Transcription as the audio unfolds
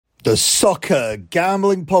The Soccer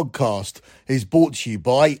Gambling Podcast is brought to you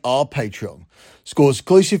by our Patreon. Score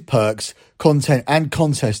exclusive perks, content and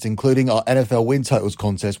contests, including our NFL win totals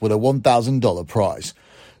contest with a $1,000 prize.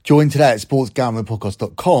 Join today at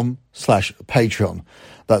sportsgamblingpodcast.com/Patreon.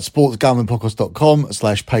 That's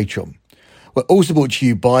sportsgamblingpodcast.com/Patreon. We're also brought to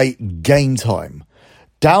you by Game Time.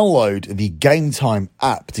 Download the Game Time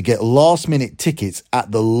app to get last minute tickets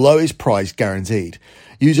at the lowest price guaranteed.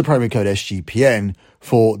 Use the promo code SGPN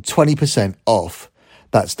for 20% off.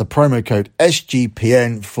 That's the promo code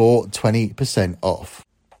SGPN for 20% off.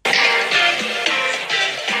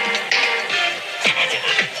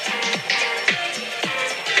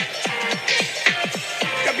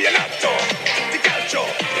 Campionato di calcio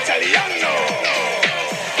italiano.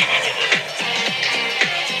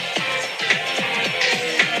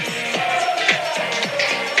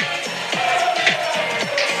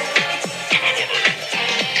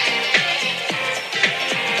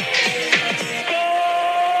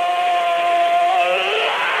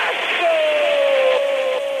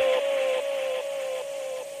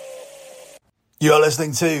 You're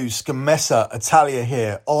listening to Scommessa Italia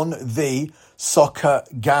here on the Soccer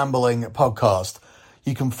Gambling Podcast.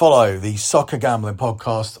 You can follow the Soccer Gambling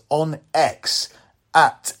Podcast on X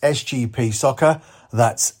at SGP Soccer.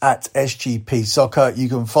 That's at SGP Soccer. You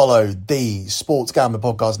can follow the Sports Gambling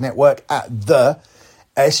Podcast Network at the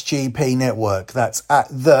SGP Network. That's at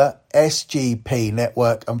the SGP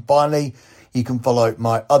Network. And finally, you can follow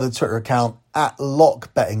my other Twitter account at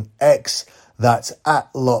LockBettingX. That's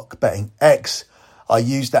at LockBettingX. I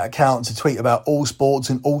use that account to tweet about all sports,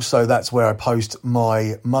 and also that's where I post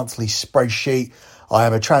my monthly spreadsheet. I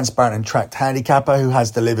am a transparent and tracked handicapper who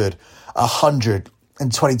has delivered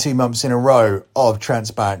 122 months in a row of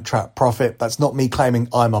transparent track profit. That's not me claiming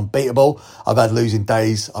I'm unbeatable. I've had losing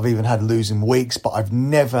days. I've even had losing weeks, but I've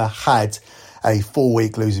never had a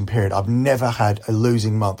 4-week losing period. I've never had a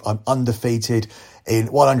losing month. I'm undefeated in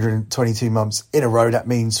 122 months in a row. That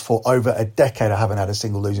means for over a decade, I haven't had a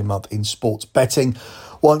single losing month in sports betting.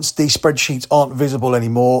 Once the spreadsheets aren't visible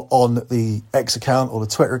anymore on the X account or the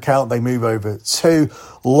Twitter account, they move over to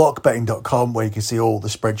lockbetting.com, where you can see all the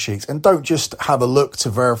spreadsheets. And don't just have a look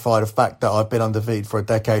to verify the fact that I've been undefeated for a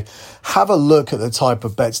decade. Have a look at the type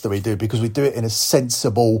of bets that we do, because we do it in a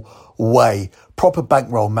sensible way. Proper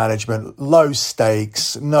bankroll management, low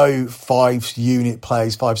stakes, no 5-unit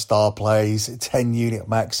plays, 5-star plays, 10-unit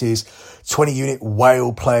maxes, 20-unit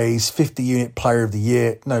whale plays, 50-unit player of the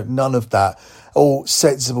year. No, none of that. All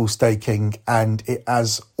sensible staking, and it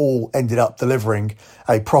has all ended up delivering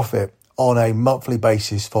a profit on a monthly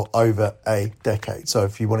basis for over a decade. So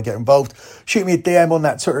if you want to get involved, shoot me a DM on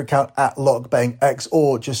that Twitter account at LockBettingX,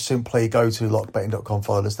 or just simply go to lockbetting.com,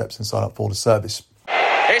 follow the steps and sign up for the service.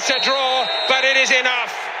 It's a draw, but it is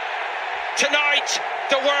enough. Tonight,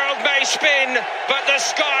 the world may spin, but the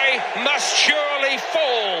sky must surely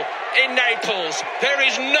fall in Naples. There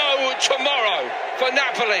is no tomorrow for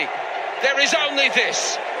Napoli. There is only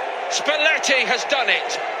this. Spalletti has done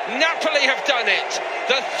it. Napoli have done it.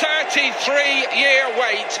 The 33-year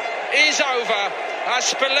wait is over as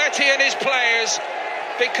Spalletti and his players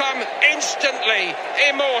become instantly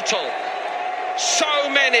immortal. So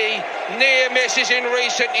many near misses in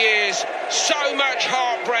recent years, so much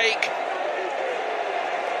heartbreak,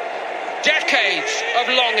 decades of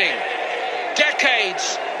longing,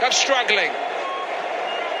 decades of struggling.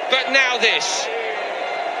 But now this.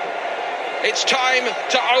 It's time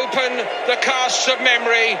to open the casts of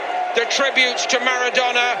memory, the tributes to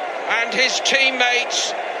Maradona and his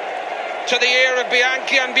teammates, to the era of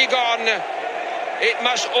Bianchi and Bigone. It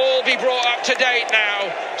must all be brought up to date now.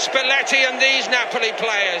 Spalletti and these Napoli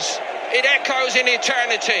players. It echoes in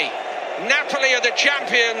eternity. Napoli are the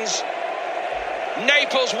champions.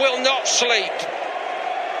 Naples will not sleep.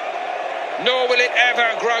 Nor will it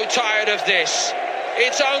ever grow tired of this.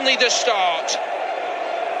 It's only the start.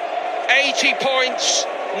 80 points.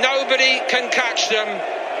 Nobody can catch them.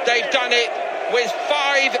 They've done it with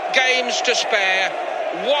 5 games to spare.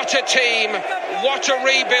 What a team. What a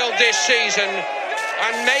rebuild this season.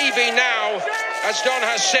 And maybe now, as Don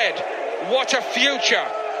has said, what a future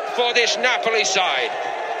for this Napoli side.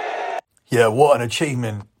 Yeah, what an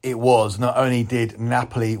achievement it was. Not only did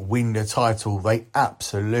Napoli win the title, they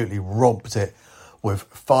absolutely romped it with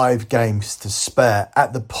 5 games to spare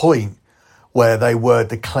at the point where they were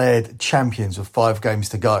declared champions with 5 games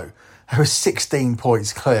to go. They were 16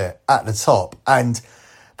 points clear at the top, and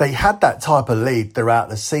they had that type of lead throughout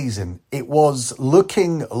the season. It was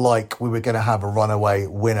looking like we were going to have a runaway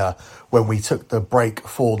winner when we took the break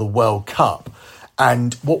for the World Cup.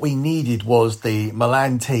 And what we needed was the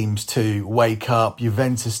Milan teams to wake up,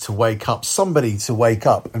 Juventus to wake up, somebody to wake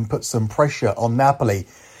up and put some pressure on Napoli.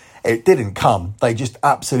 It didn't come. They just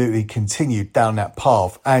absolutely continued down that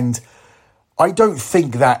path. And I don't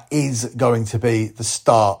think that is going to be the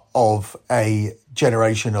start of a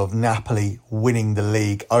generation of Napoli winning the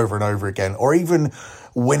league over and over again, or even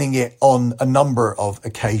winning it on a number of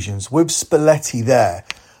occasions. With Spalletti there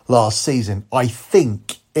last season, I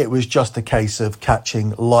think it was just a case of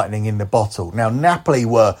catching lightning in the bottle. Now, Napoli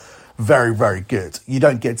were very, very good. You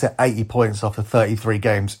don't get to 80 points after 33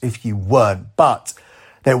 games if you weren't, but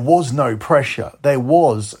there was no pressure. There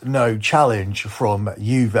was no challenge from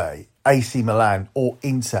Juve, AC Milan or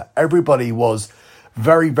Inter. Everybody was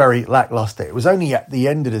very, very lacklustre. It was only at the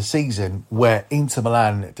end of the season where Inter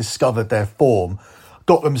Milan discovered their form,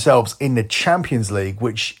 got themselves in the Champions League,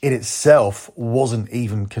 which in itself wasn't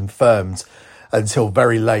even confirmed until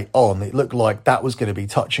very late on. It looked like that was going to be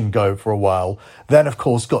touch and go for a while. Then, of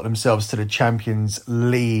course, got themselves to the Champions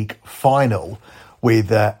League final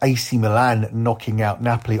with AC Milan knocking out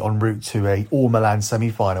Napoli en route to a all-Milan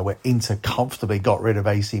semi-final where Inter comfortably got rid of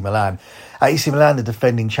AC Milan. AC Milan, the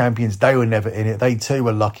defending champions, they were never in it. They too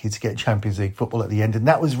were lucky to get Champions League football at the end. And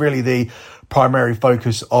that was really the primary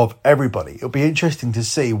focus of everybody. It'll be interesting to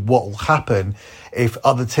see what will happen if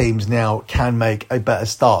other teams now can make a better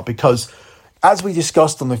start, because as we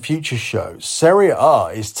discussed on the future show, Serie A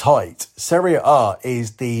is tight. Serie A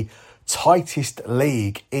is the tightest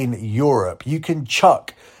league in Europe. You can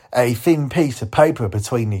chuck a thin piece of paper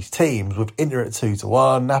between these teams with Inter at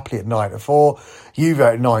 2-1, Napoli at 9-4, Juve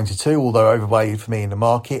at 9-2, although overweighted for me in the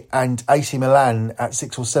market, and AC Milan at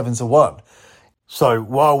 6 or 7-1. So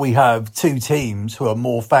while we have two teams who are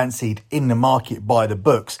more fancied in the market by the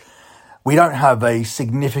books, we don't have a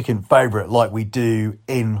significant favourite like we do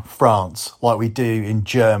in France, like we do in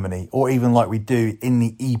Germany, or even like we do in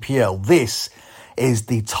the EPL. This is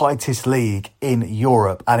the tightest league in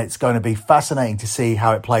Europe, and it's going to be fascinating to see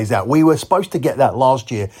how it plays out. We were supposed to get that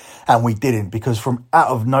last year, and we didn't, because from out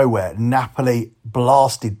of nowhere, Napoli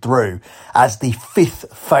blasted through as the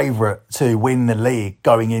fifth favourite to win the league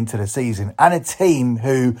going into the season, and a team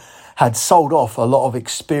who had sold off a lot of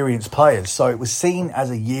experienced players. So it was seen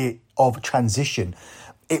as a year of transition.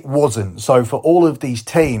 It wasn't. So for all of these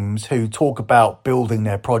teams who talk about building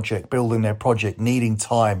their project, needing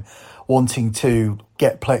time, wanting to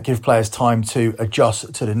give players time to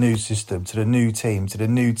adjust to the new system, to the new team, to the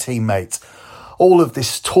new teammates, all of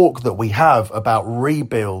this talk that we have about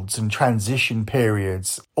rebuilds and transition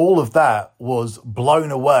periods, all of that was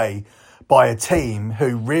blown away by a team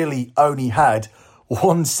who really only had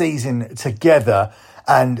one season together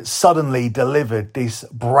and suddenly delivered this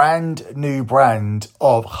brand new brand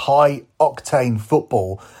of high octane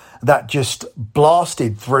football that just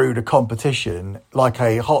blasted through the competition like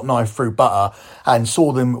a hot knife through butter and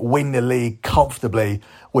saw them win the league comfortably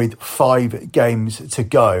with 5 games to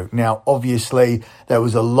go. Now, obviously, there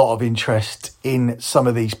was a lot of interest in some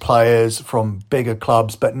of these players from bigger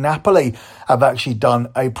clubs, but Napoli have actually done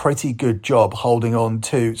a pretty good job holding on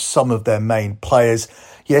to some of their main players.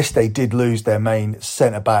 Yes, they did lose their main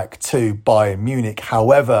centre-back to Bayern Munich.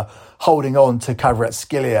 However, holding on to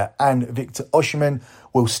Kvaratskhelia and Victor Osimhen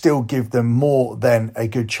will still give them more than a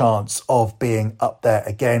good chance of being up there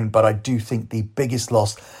again. But I do think the biggest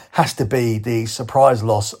loss has to be the surprise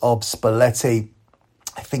loss of Spalletti.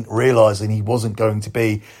 I think realising he wasn't going to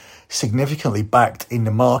be significantly backed in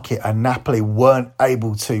the market and Napoli weren't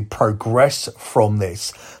able to progress from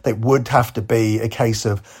this. It would have to be a case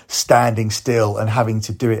of standing still and having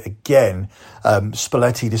to do it again.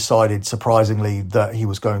 Spalletti decided, surprisingly, that he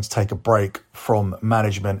was going to take a break from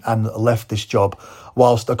management and left this job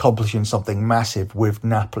whilst accomplishing something massive with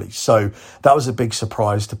Napoli. So that was a big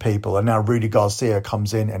surprise to people. And now Rudy Garcia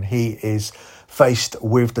comes in and he is faced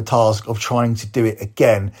with the task of trying to do it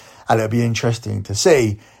again. And it'll be interesting to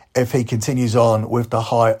see if he continues on with the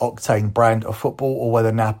high-octane brand of football or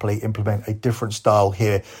whether Napoli implement a different style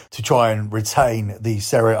here to try and retain the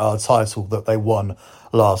Serie A title that they won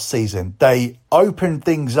last season. They opened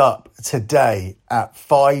things up today at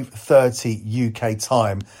 5:30 UK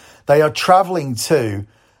time. They are travelling to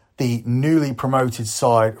the newly promoted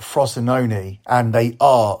side Frosinone, and they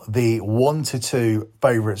are the 1-2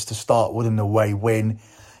 favourites to start with an away win.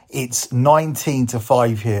 It's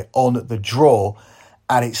 19-5 here on the draw,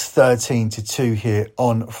 and it's 13-2 here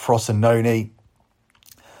on Frosinone.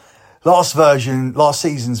 Last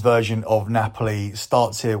season's version of Napoli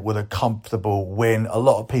starts here with a comfortable win. A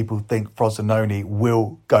lot of people think Frosinone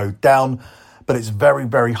will go down, but it's very,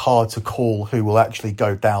 very hard to call who will actually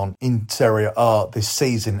go down in Serie A this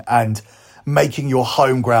season. And making your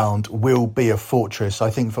home ground will be a fortress. I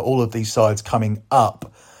think for all of these sides coming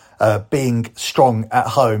up, being strong at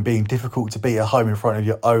home, being difficult to beat at home in front of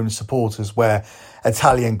your own supporters, where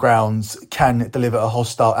Italian grounds can deliver a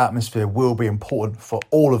hostile atmosphere, will be important for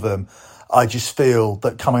all of them. I just feel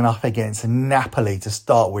that coming up against Napoli to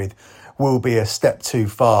start with will be a step too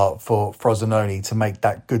far for Frosinone to make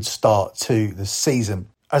that good start to the season.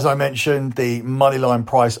 As I mentioned, the moneyline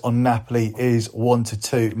price on Napoli is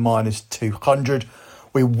 1-2 minus 200.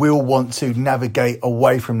 We will want to navigate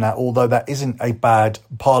away from that, although that isn't a bad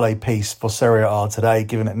parlay piece for Serie A today,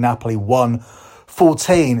 given that Napoli won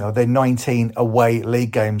 14 of their 19 away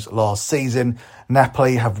league games last season.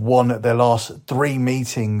 Napoli have won their last 3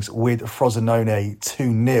 meetings with Frosinone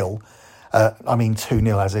 2-0.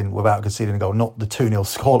 2-0 as in without conceding a goal, not the 2-0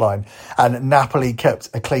 scoreline. And Napoli kept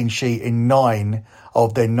a clean sheet in 9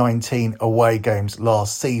 of their 19 away games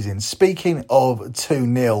last season. Speaking of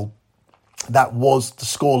 2-0, that was the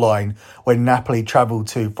scoreline when Napoli travelled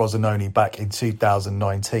to Frosinone back in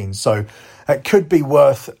 2019. So it could be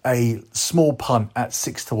worth a small punt at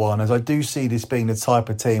 6-1, as I do see this being the type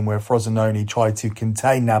of team where Frosinone try to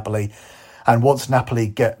contain Napoli. And once Napoli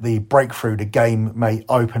get the breakthrough, the game may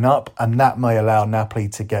open up, and that may allow Napoli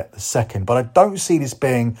to get the second. But I don't see this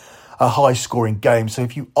being a high-scoring game. So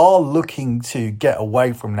if you are looking to get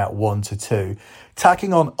away from that 1-2,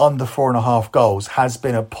 tacking on under 4.5 goals has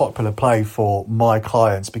been a popular play for my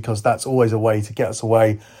clients, because that's always a way to get us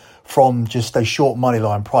away from just a short money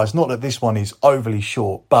line price. Not that this one is overly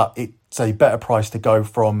short, but it's a better price to go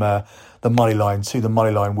from the money line to the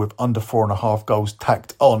money line with under 4.5 goals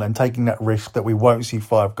tacked on, and taking that risk that we won't see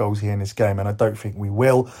 5 goals here in this game, and I don't think we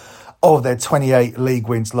will. Of their 28 league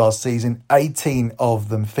wins last season, 18 of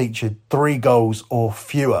them featured 3 goals or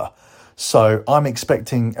fewer. So I'm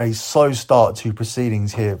expecting a slow start to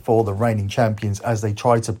proceedings here for the reigning champions as they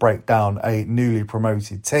try to break down a newly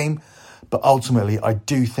promoted team. But ultimately, I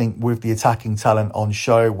do think with the attacking talent on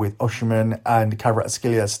show, with Osimhen and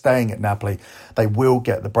Kvaratskhelia staying at Napoli, they will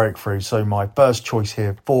get the breakthrough. So my first choice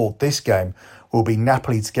here for this game will be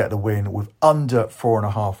Napoli to get the win with under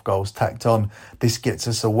 4.5 goals tacked on. This gets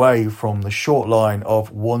us away from the short line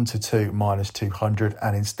of 1-2 minus 200.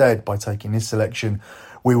 And instead, by taking this selection,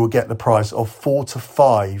 we will get the price of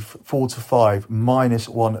 4-5 minus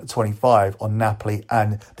 125 on Napoli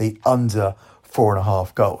and the under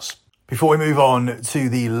 4.5 goals. Before we move on to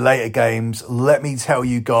the later games, let me tell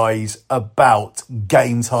you guys about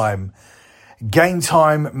Game Time. Game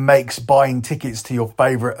Time makes buying tickets to your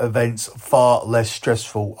favourite events far less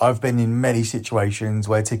stressful. I've been in many situations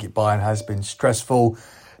where ticket buying has been stressful,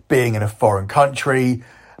 being in a foreign country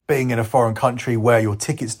where your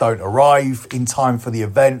tickets don't arrive in time for the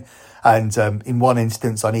event. And in one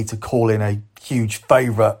instance, I need to call in a huge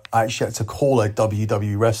favourite. I actually had to call a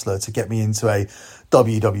WWE wrestler to get me into a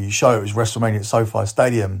WWE show. It was WrestleMania at SoFi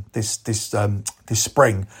Stadium this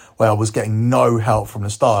spring, where I was getting no help from the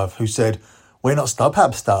staff, who said, "We're not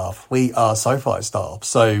StubHub staff, we are SoFi staff."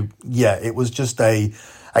 So yeah, it was just a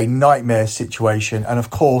nightmare situation. And of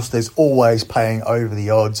course, there's always playing over the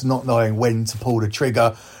odds, not knowing when to pull the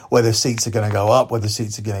trigger, whether seats are going to go up, whether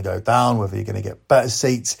seats are going to go down, whether you're going to get better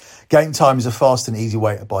seats. Game Time is a fast and easy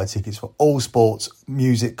way to buy tickets for all sports,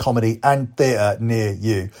 music, comedy and theatre near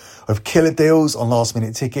you. With killer deals on last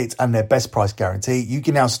minute tickets and their best price guarantee, you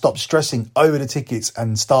can now stop stressing over the tickets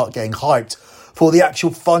and start getting hyped for the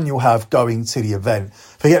actual fun you'll have going to the event.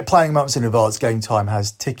 Forget planning months in advance. Game Time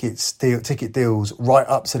has ticket deals right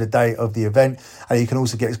up to the day of the event, and you can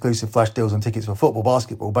also get exclusive flash deals on tickets for football,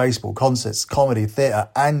 basketball, baseball, concerts, comedy, theatre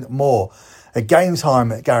and more. A Game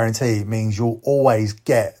Time guarantee means you'll always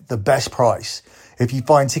get the best price. If you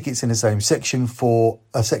find tickets in the same section for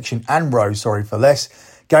less,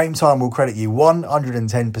 Game Time will credit you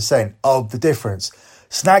 110% of the difference.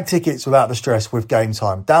 Snag tickets without the stress with Game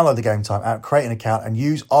Time. Download the Game Time app, create an account and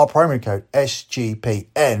use our promo code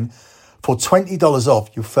SGPN for $20 off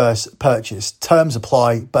your first purchase. Terms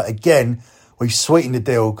apply, but again, we've sweetened the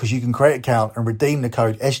deal because you can create an account and redeem the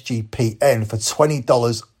code SGPN for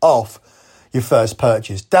 $20 off your first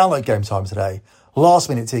purchase. Download Game Time today. Last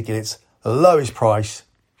minute tickets, lowest price,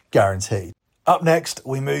 guaranteed. Up next,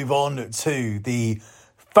 we move on to the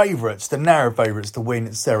narrow favourites to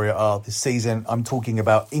win Serie A this season. I'm talking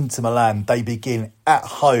about Inter Milan. They begin at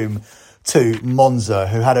home to Monza,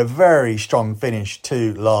 who had a very strong finish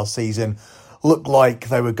to last season. Looked like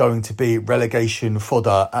they were going to be relegation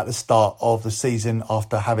fodder at the start of the season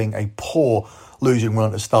after having a poor losing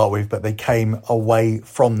run to start with, but they came away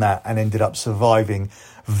from that and ended up surviving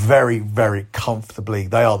very, very comfortably.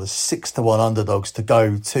 They are the 6-1 underdogs to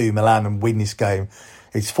go to Milan and win this game.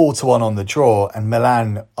 It's 4-1 on the draw, and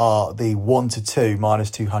Milan are the 1-2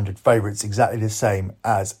 -200 favourites, exactly the same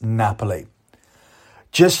as Napoli.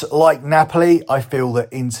 Just like Napoli, I feel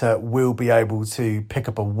that Inter will be able to pick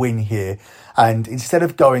up a win here. And instead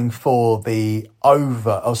of going for the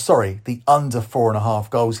under 4.5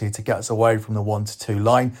 goals here to get us away from the 1-2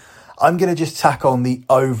 line, I'm going to just tack on the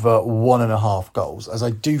over 1.5 goals, as I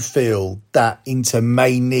do feel that Inter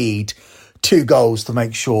may need 2 goals to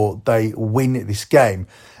make sure they win this game.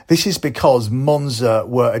 This is because Monza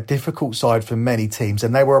were a difficult side for many teams,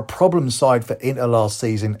 and they were a problem side for Inter last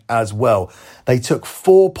season as well. They took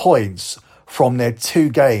 4 points from their 2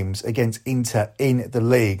 games against Inter in the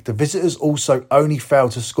league. The visitors also only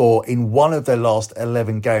failed to score in one of their last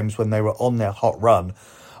 11 games when they were on their hot run,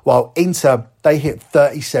 while Inter, they hit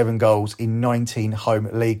 37 goals in 19 home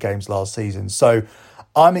league games last season. So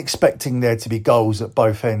I'm expecting there to be goals at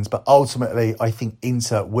both ends, but ultimately I think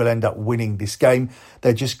Inter will end up winning this game.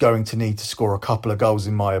 They're just going to need to score a couple of goals,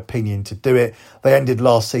 in my opinion, to do it. They ended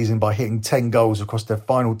last season by hitting 10 goals across their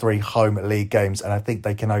final 3 home league games, and I think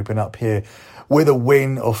they can open up here with a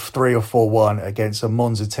win of 3 or 4-1 against a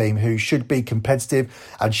Monza team who should be competitive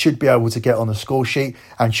and should be able to get on the score sheet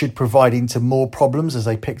and should provide Inter more problems, as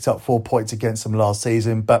they picked up 4 points against them last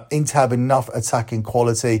season. But Inter have enough attacking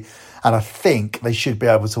quality, and I think they should be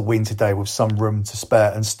able to win today with some room to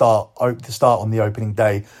spare and start on the opening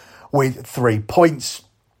day with 3 points.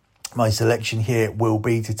 My selection here will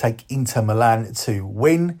be to take Inter Milan to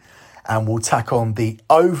win, and we'll tack on the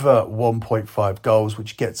over 1.5 goals,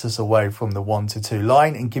 which gets us away from the 1-2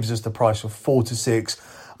 line and gives us the price of 4-6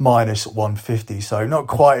 -150. So not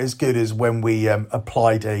quite as good as when we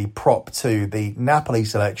applied a prop to the Napoli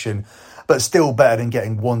selection, but still better than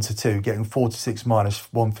getting 1-2, getting 4-6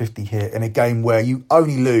 -150 here in a game where you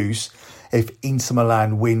only lose if Inter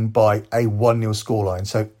Milan win by a 1-0 scoreline.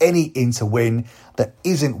 So any Inter win that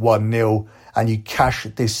isn't 1-0, and you cash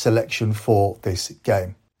this selection for this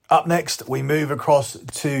game. Up next, we move across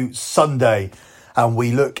to Sunday, and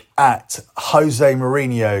we look at Jose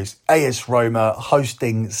Mourinho's AS Roma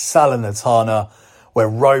hosting Salernitana, where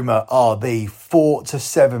Roma are the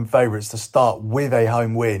 4-7 favourites to start with a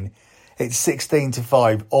home win. It's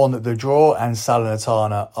 16-5 on the draw, and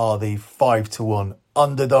Salernitana are the 5-1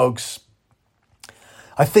 underdogs.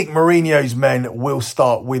 I think Mourinho's men will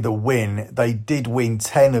start with a win. They did win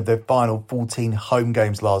 10 of their final 14 home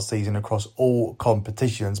games last season across all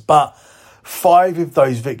competitions, but 5 of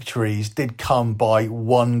those victories did come by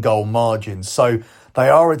 1-goal margins. So they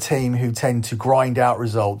are a team who tend to grind out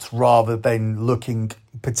results rather than looking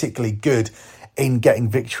particularly good in getting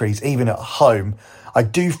victories, even at home. I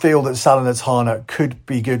do feel that Salernitana could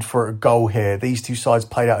be good for a goal here. These two sides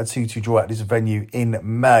played out a 2-2 draw at this venue in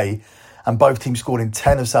May, and both teams scored in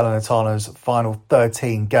 10 of Salernitana's final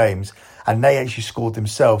 13 games, and they actually scored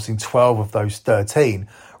themselves in 12 of those 13.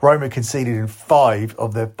 Roma conceded in 5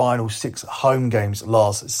 of their final 6 home games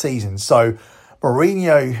last season. So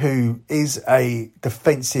Mourinho, who is a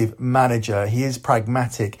defensive manager, he is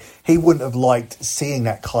pragmatic. He wouldn't have liked seeing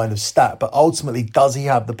that kind of stat, but ultimately, does he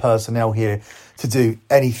have the personnel here to do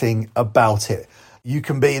anything about it? You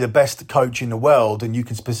can be the best coach in the world, and you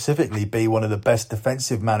can specifically be one of the best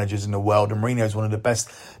defensive managers in the world, and Mourinho is one of the best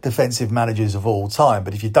defensive managers of all time.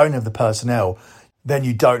 But if you don't have the personnel, then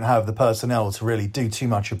you don't have the personnel to really do too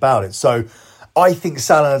much about it. So I think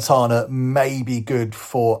Salernitana may be good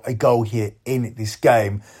for a goal here in this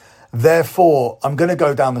game. Therefore, I'm going to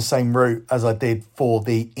go down the same route as I did for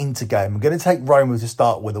the Inter game. I'm going to take Roma to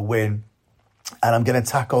start with a win, and I'm going to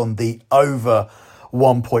tack on the over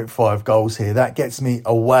 1.5 goals here. That gets me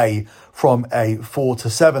away from a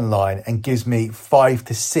 4-7 line and gives me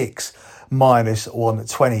 5-6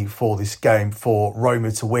 -120 for this game for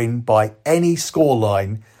Roma to win by any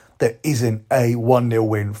scoreline that isn't a 1-0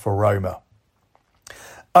 win for Roma.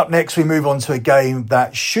 Up next, we move on to a game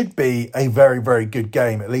that should be a very, very good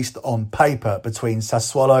game, at least on paper, between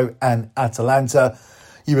Sassuolo and Atalanta.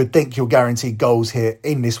 You would think you'll guarantee goals here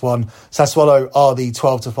in this one. Sassuolo are the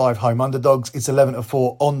 12-5 home underdogs. It's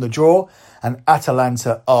 11-4 on the draw, and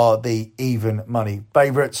Atalanta are the even money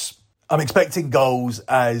favourites. I'm expecting goals,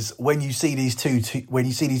 as when you see these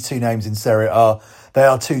two names in Serie A, they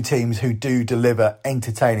are two teams who do deliver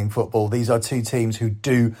entertaining football. These are two teams who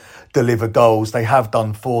do deliver goals. They have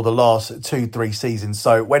done for the last 2-3 seasons.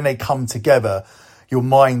 So when they come together, your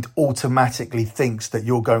mind automatically thinks that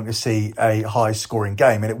you're going to see a high-scoring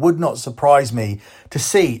game. And it would not surprise me to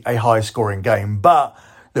see a high-scoring game. But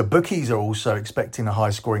the bookies are also expecting a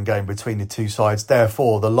high-scoring game between the two sides.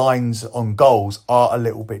 Therefore, the lines on goals are a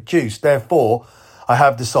little bit juiced. Therefore, I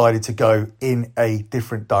have decided to go in a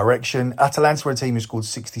different direction. Atalanta were a team who scored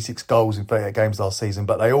 66 goals in 38 games last season,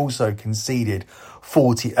 but they also conceded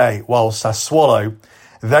 48, while Sassuolo,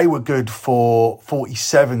 they were good for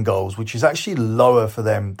 47 goals, which is actually lower for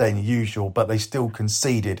them than usual, but they still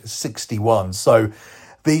conceded 61. So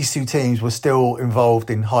these two teams were still involved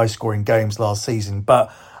in high-scoring games last season,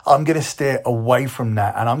 but I'm going to steer away from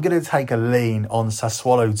that, and I'm going to take a lean on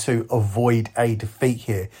Sassuolo to avoid a defeat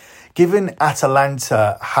here. Given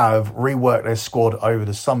Atalanta have reworked their squad over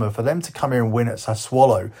the summer, for them to come here and win at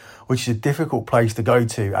Sassuolo, which is a difficult place to go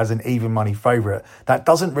to as an even money favourite, that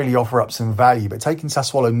doesn't really offer up some value. But taking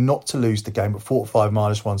Sassuolo not to lose the game at 45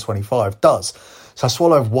 minus 125 does.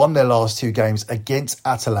 Sassuolo have won their last two games against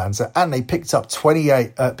Atalanta, and they picked up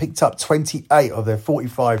 28 of their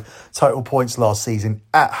 45 total points last season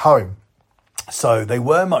at home. So they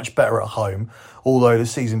were much better at home, although the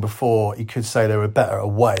season before you could say they were better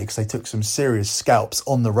away because they took some serious scalps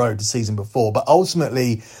on the road the season before. But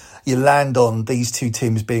ultimately, you land on these two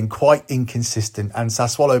teams being quite inconsistent, and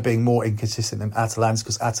Sassuolo being more inconsistent than Atalanta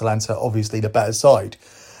because Atalanta are obviously the better side.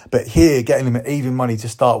 But here, getting them at even money to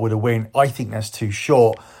start with a win, I think that's too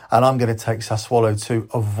short. And I'm going to take Sassuolo to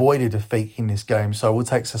avoid a defeat in this game. So we'll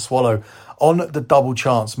take Sassuolo on the double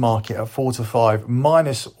chance market at 4-5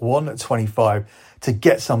 minus 125 to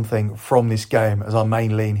get something from this game as our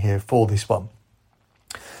main lean here for this one.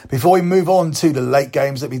 Before we move on to the late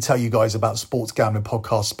games, let me tell you guys about Sports Gambling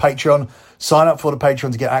Podcast's Patreon. Sign up for the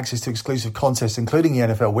Patreon to get access to exclusive contests, including the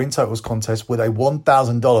NFL Win Totals contest with a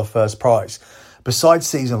 $1,000 first prize. Besides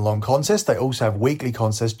season-long contests, they also have weekly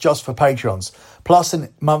contests just for Patreons, plus a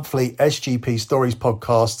monthly SGP Stories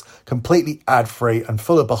podcast, completely ad-free and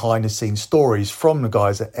full of behind-the-scenes stories from the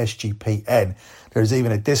guys at SGPN. There's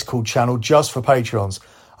even a Discord channel just for Patreons.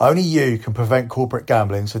 Only you can prevent corporate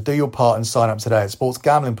gambling, so do your part and sign up today at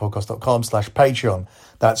sportsgamblingpodcast.com/Patreon.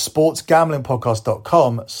 That's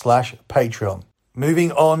sportsgamblingpodcast.com/Patreon.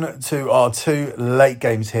 Moving on to our two late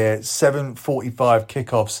games here, 7:45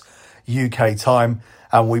 kickoffs UK time,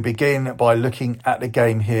 and we begin by looking at the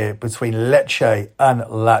game here between Lecce and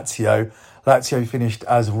Lazio. Lazio finished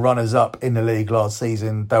as runners-up in the league last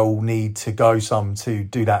season. They'll need to go some to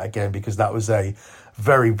do that again because that was a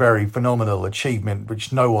very, very phenomenal achievement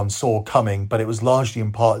which no one saw coming, but it was largely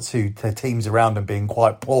in part to the teams around them being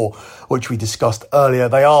quite poor, which we discussed earlier.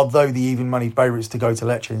 They are, though, the even money favourites to go to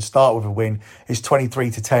Lecce and start with a win. It's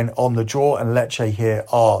 23-10 on the draw, and Lecce here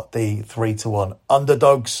are the 3-1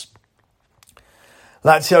 underdogs.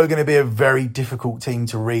 Lazio are going to be a very difficult team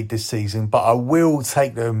to read this season, but I will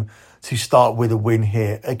take them to start with a win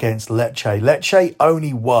here against Lecce. Lecce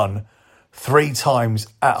only won 3 times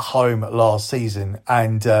at home last season,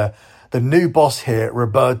 and the new boss here,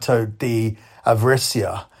 Roberto Di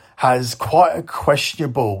Avrizia, has quite a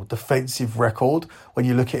questionable defensive record when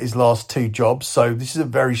you look at his last 2 jobs. So this is a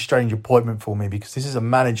very strange appointment for me because this is a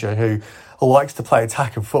manager who likes to play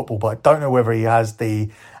attacking football, but I don't know whether he has the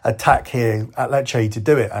attack here at Lecce to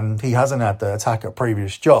do it, and he hasn't had the attack at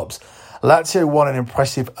previous jobs. Lazio won an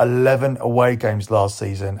impressive 11 away games last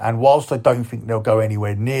season, and whilst I don't think they'll go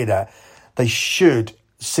anywhere near that, they should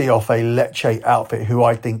see off a Lecce outfit who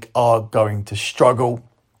I think are going to struggle.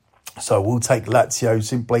 So we'll take Lazio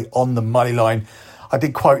simply on the money line. I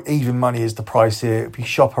did quote even money as the price here. If you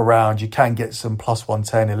shop around, you can get some plus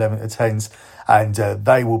 110, 11-10s, and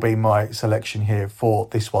they will be my selection here for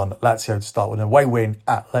this one. Lazio to start with an away win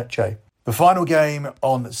at Lecce. The final game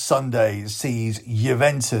on Sunday sees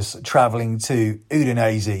Juventus travelling to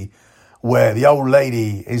Udinese, where the old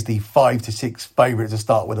lady is the 5-6 favourite to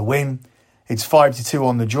start with a win. It's 5-2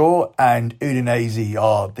 on the draw, and Udinese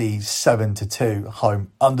are the 7-2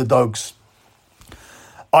 home underdogs.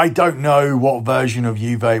 I don't know what version of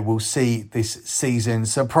Juve we'll see this season.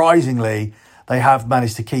 Surprisingly, they have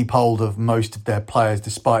managed to keep hold of most of their players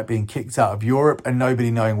despite being kicked out of Europe and nobody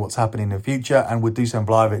knowing what's happening in the future, and with Dusan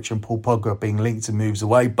Vlahovic and Paul Pogba being linked to moves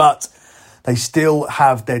away. But they still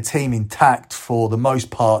have their team intact for the most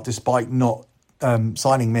part, despite not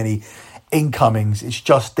signing many incomings. It's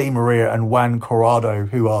just Di Maria and Juan Corrado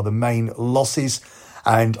who are the main losses.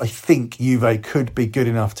 And I think Juve could be good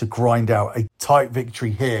enough to grind out a tight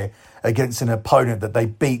victory here against an opponent that they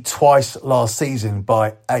beat twice last season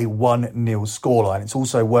by a 1-0 scoreline. It's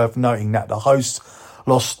also worth noting that the hosts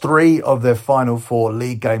lost 3 of their final 4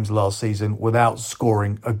 league games last season without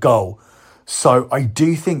scoring a goal. So I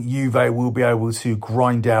do think Juve will be able to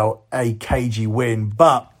grind out a cagey win,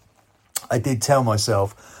 but I did tell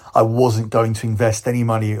myself I wasn't going to invest any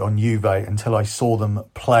money on Juve until I saw them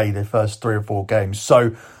play their first 3 or 4 games.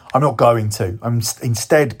 So I'm not going to. I'm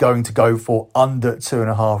instead going to go for under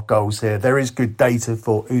 2.5 goals here. There is good data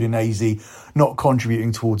for Udinese not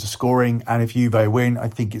contributing towards the scoring. And if Juve win, I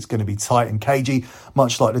think it's going to be tight and cagey,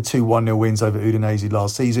 much like the 2-1-0 wins over Udinese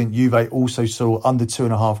last season. Juve also saw under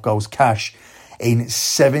 2.5 goals cash in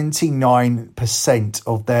 79%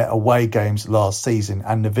 of their away games last season.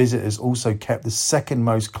 And the visitors also kept the second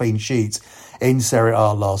most clean sheets in Serie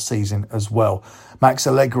A last season as well. Max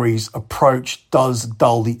Allegri's approach does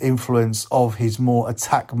dull the influence of his more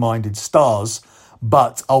attack-minded stars,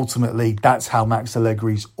 but ultimately that's how Max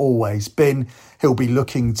Allegri's always been. He'll be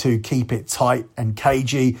looking to keep it tight and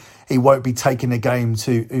cagey. He won't be taking the game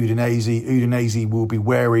to Udinese. Udinese will be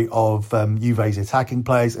wary of Juve's attacking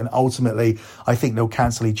players, and ultimately I think they'll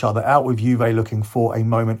cancel each other out, with Juve looking for a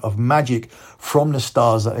moment of magic from the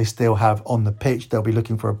stars that they still have on the pitch. They'll be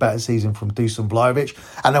looking for a better season from Dusan Vlahovic,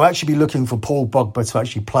 and they'll actually be looking for Paul Pogba to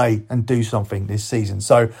actually play and do something this season.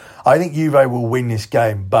 So I think Juve will win this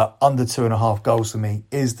game, but under 2.5 goals for me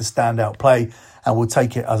is the standout play, and we'll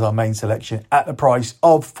take it as our main selection at the price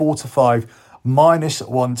of 4-5 minus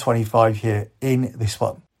 125 here in this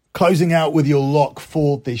one. Closing out with your lock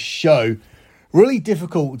for this show. Really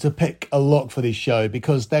difficult to pick a lock for this show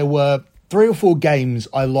because there were 3 or 4 games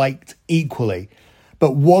I liked equally,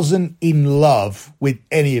 but wasn't in love with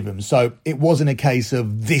any of them. So it wasn't a case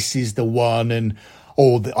of this is the one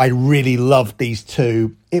or I really loved these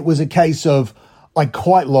 2. It was a case of I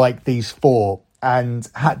quite like these 4 and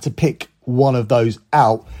had to pick one of those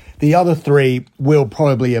out. The other 3 will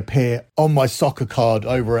probably appear on my soccer card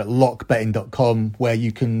over at lockbetting.com, where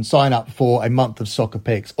you can sign up for a month of soccer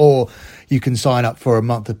picks, or you can sign up for a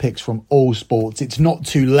month of picks from all sports. It's not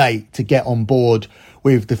too late to get on board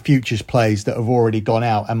with the futures plays that have already gone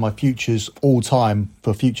out, and my futures all time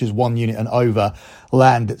for futures 1 unit and over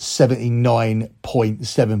land at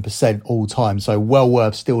 79.7% all time. So well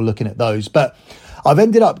worth still looking at those. But I've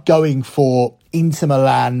ended up going for Inter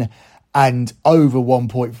Milan and over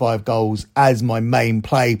 1.5 goals as my main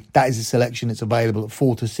play. That is a selection that's available at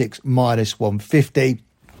 4-6 minus 150.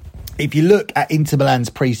 If you look at Inter Milan's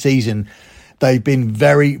pre-season, they've been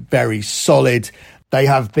very, very solid. They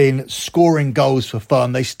have been scoring goals for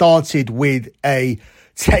fun. They started with a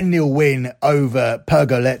 10-0 win over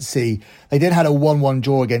Pergolesi. They then had a 1-1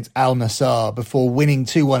 draw against Al Nassr before winning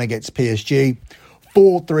 2-1 against PSG,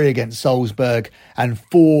 4-3 against Salzburg, and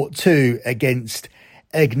 4-2 against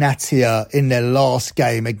Egnatia in their last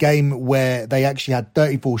game, a game where they actually had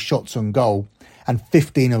 34 shots on goal and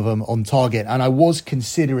 15 of them on target. And I was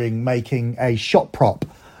considering making a shot prop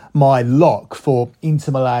my lock for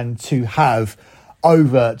Inter Milan to have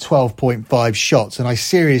over 12.5 shots. And I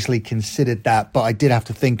seriously considered that, but I did have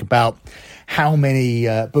to think about how many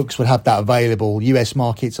books would have that available. US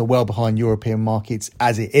markets are well behind European markets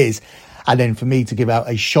as it is. And then for me to give out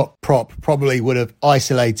a shot prop probably would have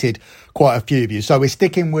isolated quite a few of you. So we're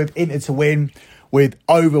sticking with Inter to win with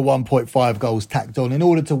over 1.5 goals tacked on. In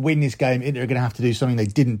order to win this game, Inter are going to have to do something they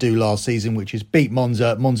didn't do last season, which is beat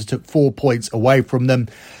Monza. Monza took 4 points away from them.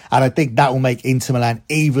 And I think that will make Inter Milan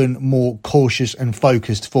even more cautious and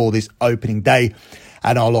focused for this opening day.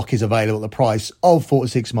 And our lock is available at the price of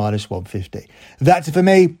 4-6 minus 150. That's it for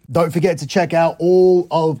me. Don't forget to check out all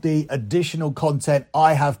of the additional content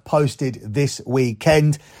I have posted this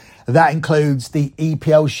weekend. That includes the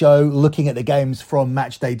EPL show, looking at the games from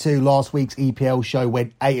Matchday 2. Last week's EPL show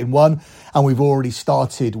went 8-1, and we've already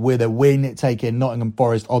started with a win, taking Nottingham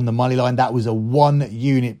Forest on the money line. That was a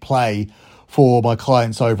 1-unit play for my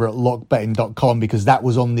clients over at lockbetting.com because that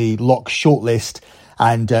was on the lock shortlist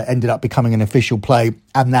and ended up becoming an official play,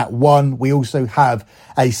 and that won. We also have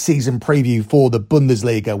a season preview for the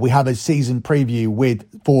Bundesliga. We have a season preview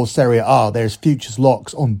for Serie A. There's futures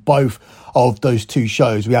locks on both of those 2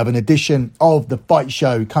 shows. We have an edition of the Fight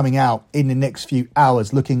Show coming out in the next few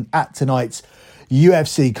hours, looking at tonight's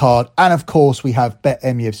UFC card. And of course, we have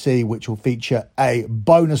BetMUFC, which will feature a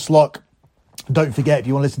bonus lock. Don't forget, if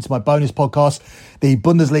you want to listen to my bonus podcast, the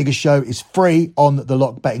Bundesliga show is free on the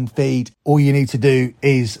Lock Betting feed. All you need to do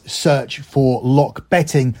is search for Lock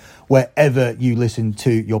Betting wherever you listen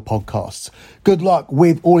to your podcasts. Good luck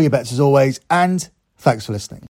with all your bets as always, and thanks for listening.